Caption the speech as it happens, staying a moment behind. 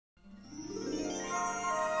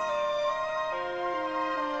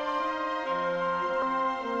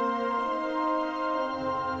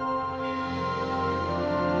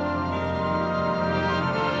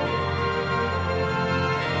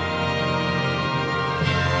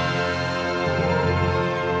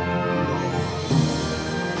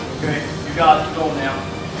call now.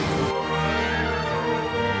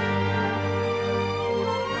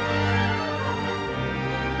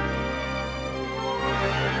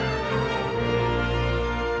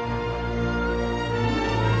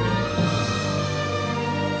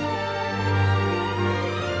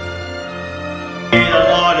 A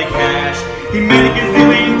lot of cash. He made $1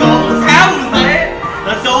 gazillion. How was that?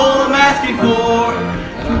 That's all I'm asking for.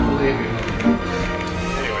 I don't believe you.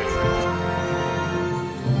 Anyways.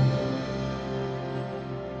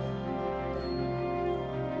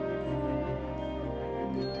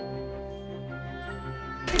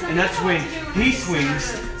 And that's when he swings.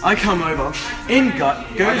 I come over. In gut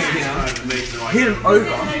goes down. Hit him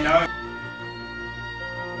over.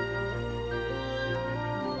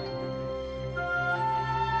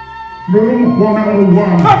 Room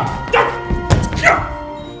 101.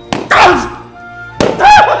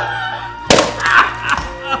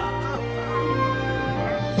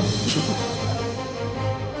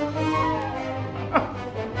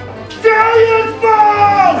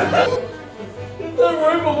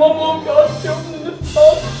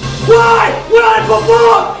 Why would I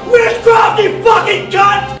perform witchcraft, you fucking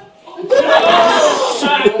cunt?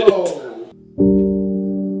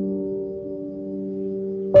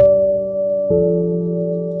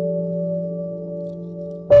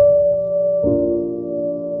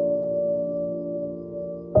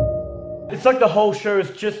 It's like the whole show is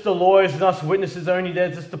just the lawyers and us witnesses only there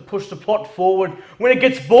just to push the plot forward when it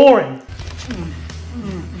gets boring.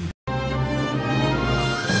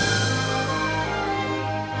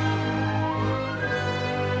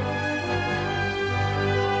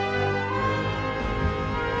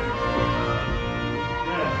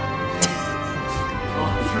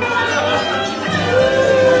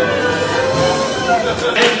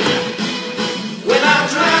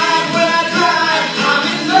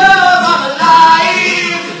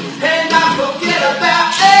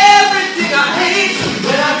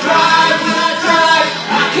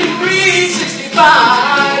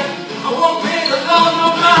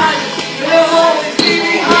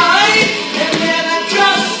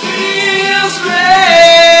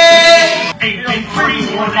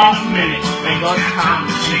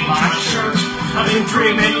 I've been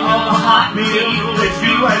dreaming of a hot meal with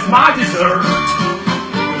you as my dessert.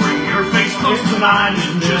 Bring your face close to mine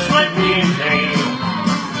and just let me inhale.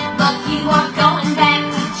 But you are going back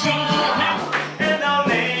to jail. And our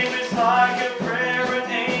name is like a prayer an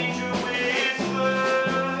angel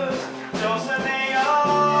whispers. Dulcinea,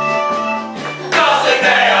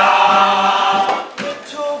 Dulcinea.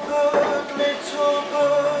 Little bird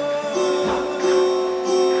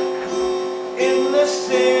in the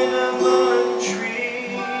cinnamon tree.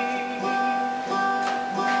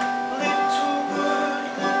 Little bird,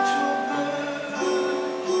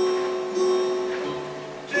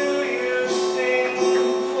 do you sing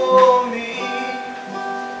for me?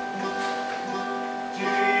 Do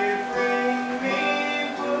you bring me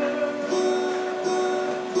word of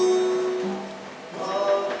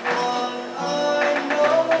what I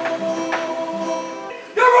know?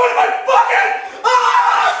 You're ruining my fucking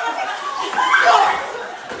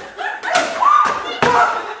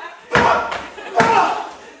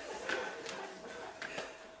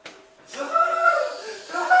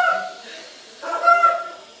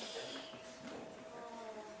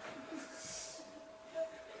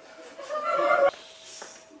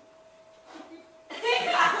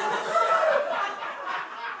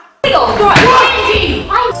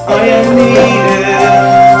I am needed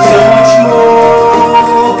so much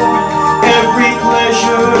more. Every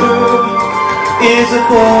pleasure is a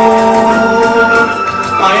bore.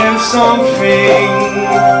 I am something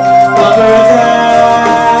other than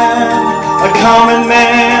a common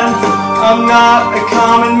man. I'm not a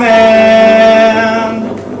common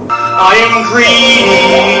man. I am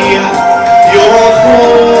greedy, you're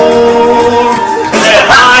poor, and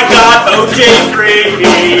I got OJ free.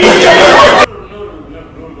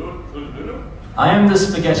 I am the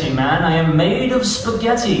spaghetti man. I am made of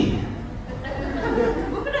spaghetti.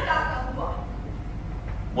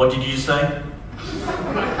 What did you say?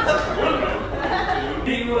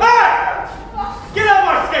 Hey! Get out of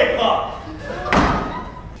my skate park!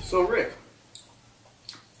 So Rick,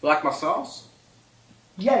 like my sauce?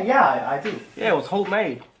 Yeah, I do. Yeah, it was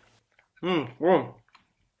homemade.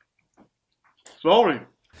 Sorry.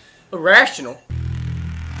 Irrational?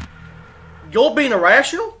 You're being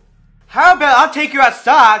irrational? How about I take you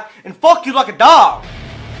outside and fuck you like a dog?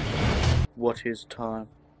 What is time?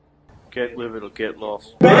 Get livid or get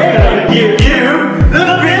lost. Better give you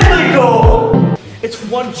the biblical! It's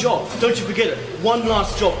one job, don't you forget it. One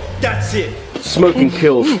last job, that's it. Smoking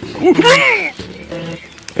kills.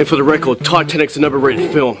 And for the record, Titanic's an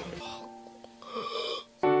overrated film.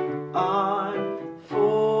 I'm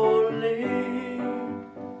falling,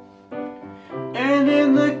 and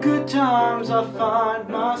in the good times I find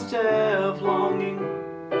myself longing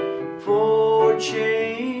for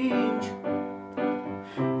change,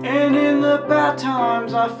 and in the bad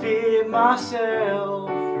times I fear myself.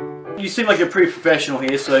 You seem like you're pretty professional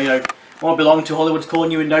here, so you know, might belong to Hollywood's calling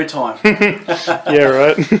you in no time. Yeah,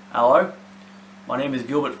 right. Hello, my name is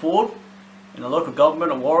Gilbert Ford, and the local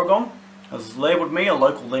government of Oregon has labelled me a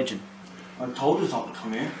local legend. I told you not to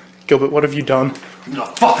come here. Gilbert, what have you done? I'm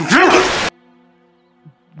gonna fucking drink it!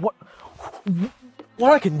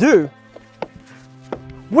 What I can do?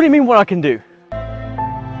 What do you mean what I can do?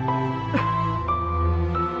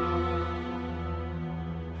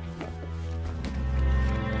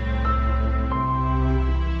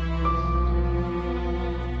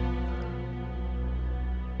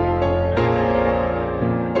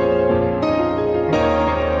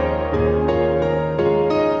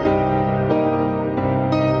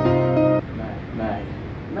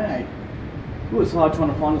 Mate, it was hard trying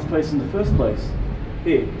to find this place in the first place.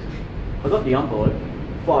 Here, I got the envelope,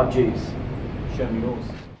 5 G's. Show me yours.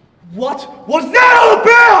 What was that all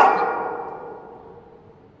about?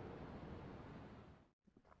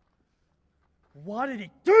 Why did he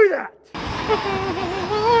do that?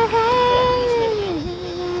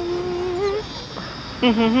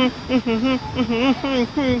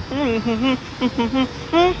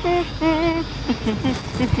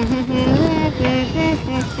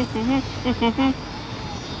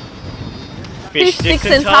 Fish sticks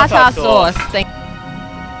and tartar sauce.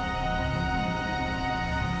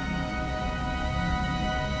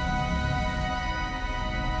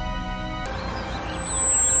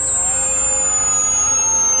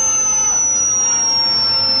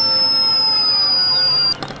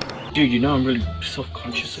 Dude, you know I'm really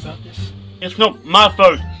self-conscious about this. It's not my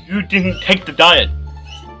fault. You didn't take the diet.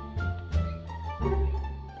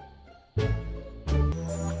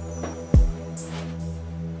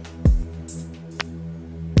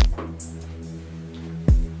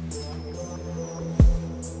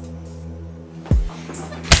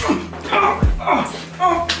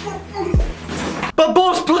 But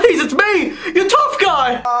boss, please, it's me! You're tough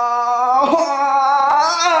guy!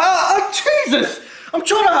 Jesus! I'm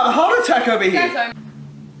trying to have a heart attack over here!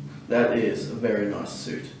 That is a very nice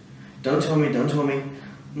suit. Don't tell me.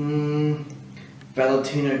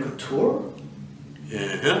 Valentino Couture?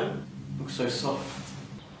 Yeah? Looks so soft.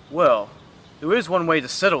 Well, there is one way to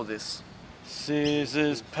settle this.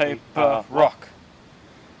 Scissors, paper, rock.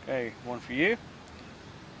 Okay, one for you.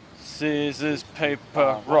 Scissors,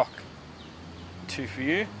 paper, rock. 2 for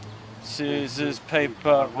you. Scissors,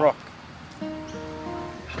 paper, rock.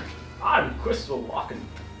 I'm Crystal Walken.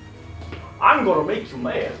 I'm gonna make you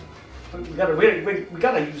mad. We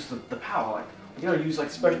gotta use the power. Like, we gotta use like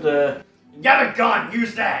special. You got a gun,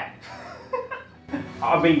 use that!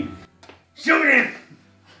 I mean, Shoot him!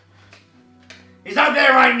 He's up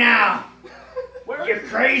there right now! You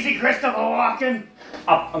crazy Christopher Walken?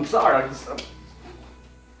 I'm sorry.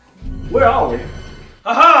 Where are we?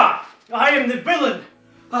 Aha! I am the villain!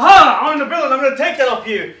 Aha! I'm the villain, I'm gonna take that off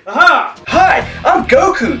you! Aha! Hi, I'm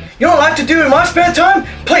Goku. You know what I like to do in my spare time?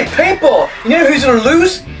 Play paintball. You know who's gonna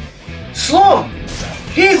lose? Slum.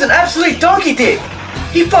 He's an absolute donkey dick.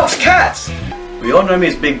 He fucks cats. We all know me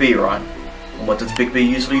as Big B, right? And what does Big B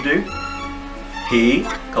usually do?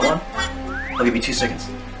 Come on. I'll give you 2 seconds.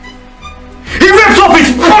 He rips off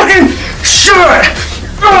his fucking shirt!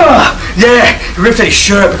 Yeah, he rips out his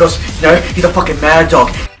shirt because, you know, he's a fucking mad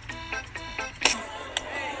dog.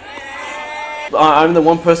 I'm the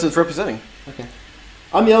one person that's representing. Okay.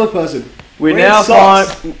 I'm the other person. We now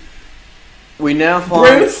find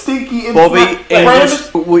Brandon Stinky in Bobby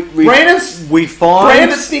English. We find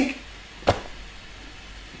Brandon Stink.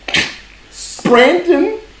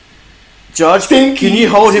 Brandon. Judge, Stinky, can you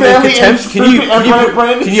hold him in contempt? Can you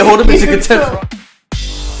hold him in contempt?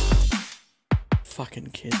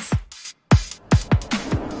 Fucking kids.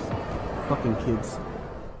 Fucking kids.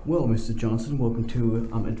 Well, Mr. Johnson, welcome to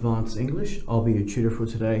Advanced English. I'll be your tutor for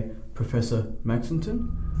today, Professor Maxington.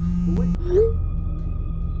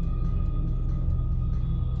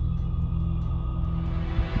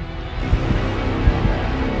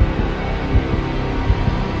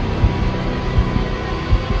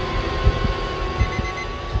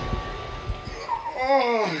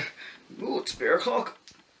 Oh, it's bear o'clock.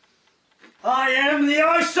 I am the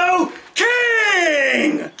ISO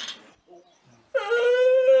King!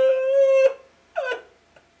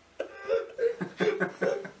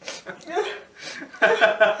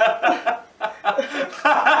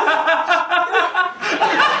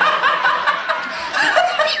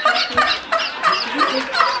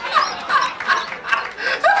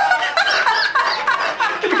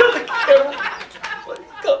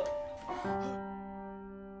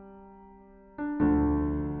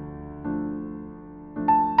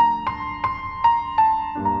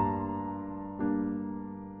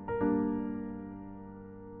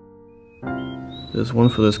 There's one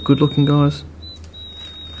for those good-looking guys,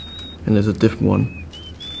 and there's a different one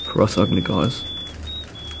for us ugly guys.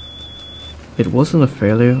 It wasn't a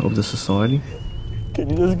failure of the society.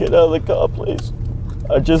 Can you just get out of the car, please?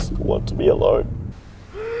 I just want to be alone.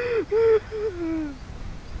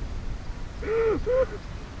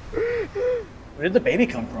 Where did the baby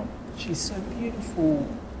come from? She's so beautiful.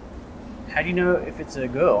 How do you know if it's a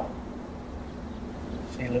girl?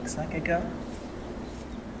 She looks like a girl.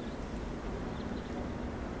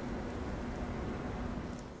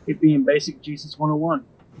 It being basic Jesus 101.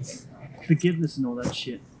 Forgiveness and all that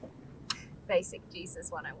shit. Basic Jesus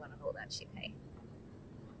 101 and all that shit, hey?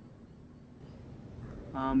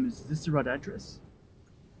 Is this the right address?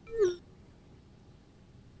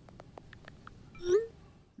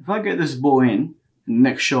 If I get this ball in the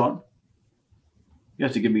next shot, you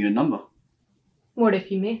have to give me your number. What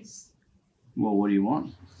if you miss? Well, what do you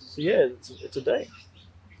want? So yeah, it's a date.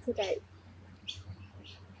 It's a date.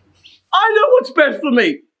 I know what's best for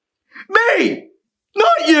me! Me!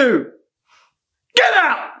 Not you! Get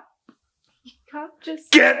out! You can't just...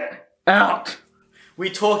 Get out! We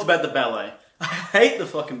talked about the ballet. I hate the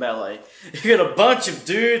fucking ballet. You got a bunch of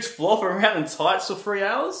dudes flopping around in tights for 3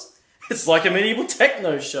 hours? It's like a medieval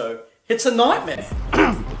techno show. It's a nightmare.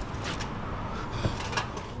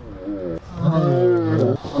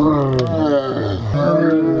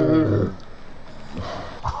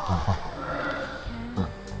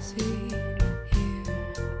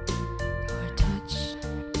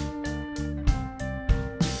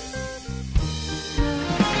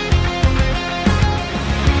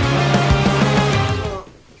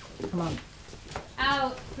 Come on.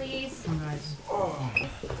 Out, please. Come on, guys.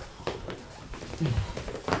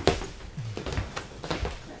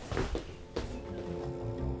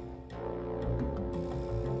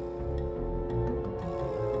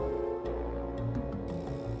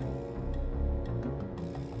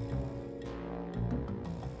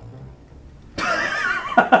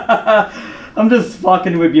 I'm just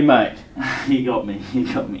fucking with you, mate. You got me, you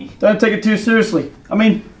got me. Don't take it too seriously. I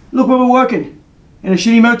mean, look where we're working. In a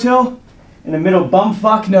shitty motel, in the middle of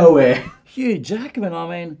bumfuck nowhere. Hugh Jackman, I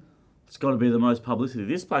mean, it's got to be the most publicity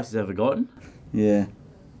this place has ever gotten. Yeah,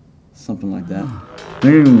 something like that.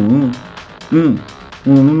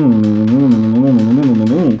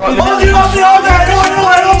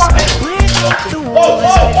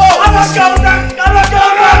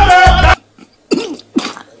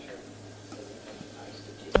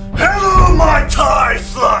 Hello, my Thai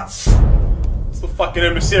sluts! It's the fucking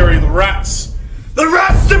emissary of the rats. The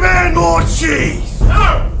rats demand more cheese!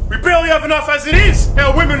 No! We barely have enough as it is!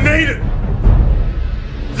 Our women need it!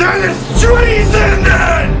 Then it's treason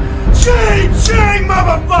then! Ching ching,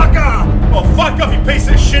 motherfucker! Oh, fuck off, you piece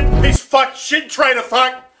of shit, fuck, shit, traitor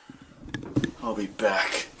fuck! I'll be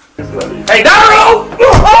back. Hey, Daryl! What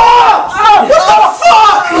the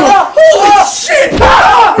fuck? Holy shit!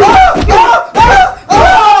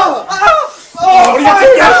 What do you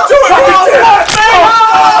think? Let's do it!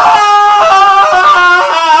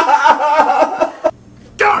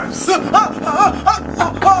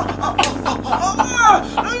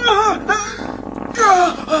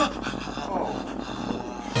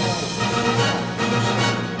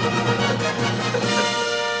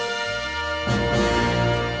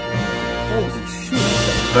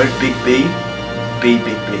 Vote Big B, be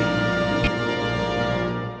Big B.